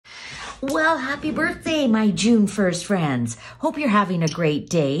Well, happy birthday, my June 1st friends. Hope you're having a great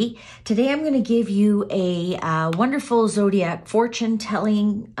day. Today I'm going to give you a wonderful zodiac fortune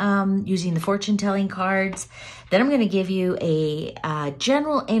telling using the fortune telling cards. Then I'm going to give you a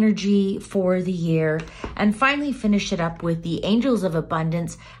general energy for the year, and finally finish it up with the angels of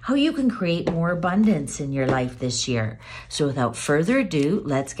abundance, how you can create more abundance in your life this year. So without further ado,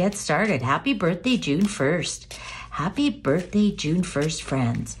 let's get started. Happy birthday, June 1st. Happy birthday, June 1st,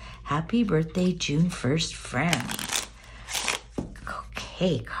 friends. Happy birthday, June 1st, friends.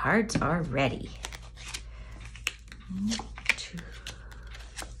 Okay, cards are ready. 1, 2.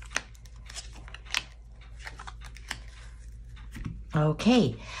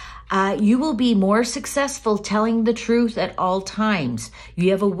 Okay. You will be more successful telling the truth at all times.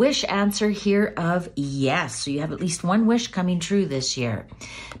 You have a wish answer here of yes. So you have at least one wish coming true this year.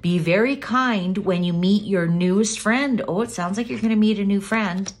 Be very kind when you meet your newest friend. Oh, it sounds like you're going to meet a new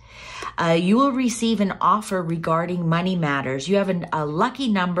friend. You will receive an offer regarding money matters. You have a lucky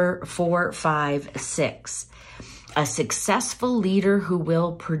number 4, 5, 6. A successful leader who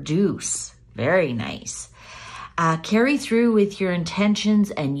will produce. Very nice. Carry through with your intentions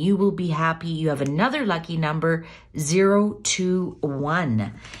and you will be happy. You have another lucky number 0, 2,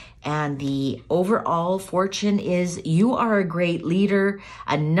 1. And the overall fortune is you are a great leader.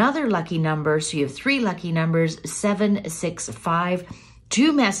 Another lucky number. So you have 3 lucky numbers, 7, 6, 5.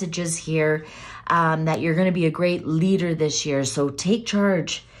 2 messages here that you're going to be a great leader this year. So take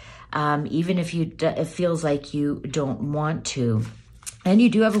charge, even if it feels like you don't want to. And you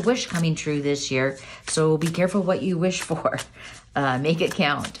do have a wish coming true this year, so be careful what you wish for. Make it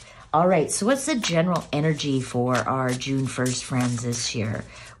count. All right, so what's the general energy for our June 1st friends this year?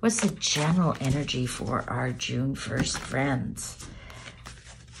 What's the general energy for our June 1st friends?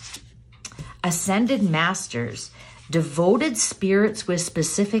 Ascended Masters. Devoted spirits with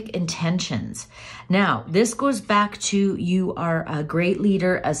specific intentions. Now, this goes back to you are a great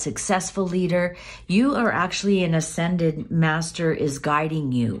leader, a successful leader. You are actually an ascended master is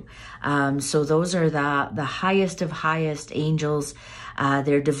guiding you. So those are the highest of highest angels.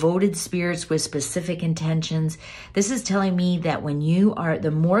 They're devoted spirits with specific intentions. This is telling me that when you are, the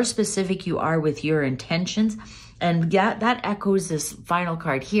more specific you are with your intentions, and that echoes this final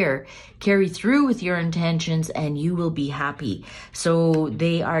card here. Carry through with your intentions and you will be happy. So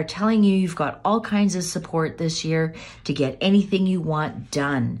they are telling you you've got all kinds of support this year to get anything you want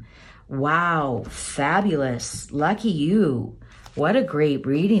done. Wow, fabulous. Lucky you. What a great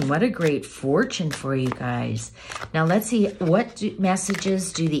reading. What a great fortune for you guys. Now let's see, what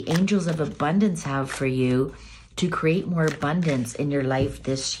messages do the angels of abundance have for you to create more abundance in your life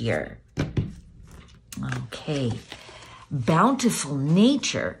this year? Okay. Bountiful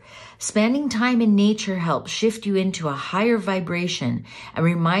nature. Spending time in nature helps shift you into a higher vibration and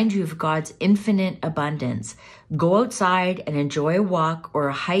remind you of God's infinite abundance. Go outside and enjoy a walk or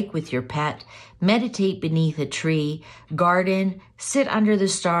a hike with your pet. Meditate beneath a tree, garden, sit under the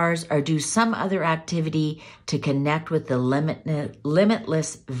stars, or do some other activity to connect with the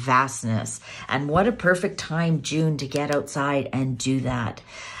limitless vastness. And what a perfect time, June, to get outside and do that.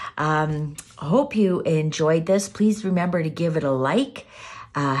 Hope you enjoyed this. Please remember to give it a like.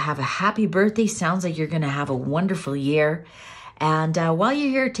 Have a happy birthday. Sounds like you're going to have a wonderful year. And while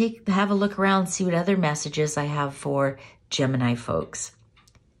you're here, have a look around, see what other messages I have for Gemini folks.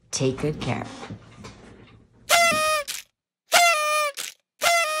 Take good care.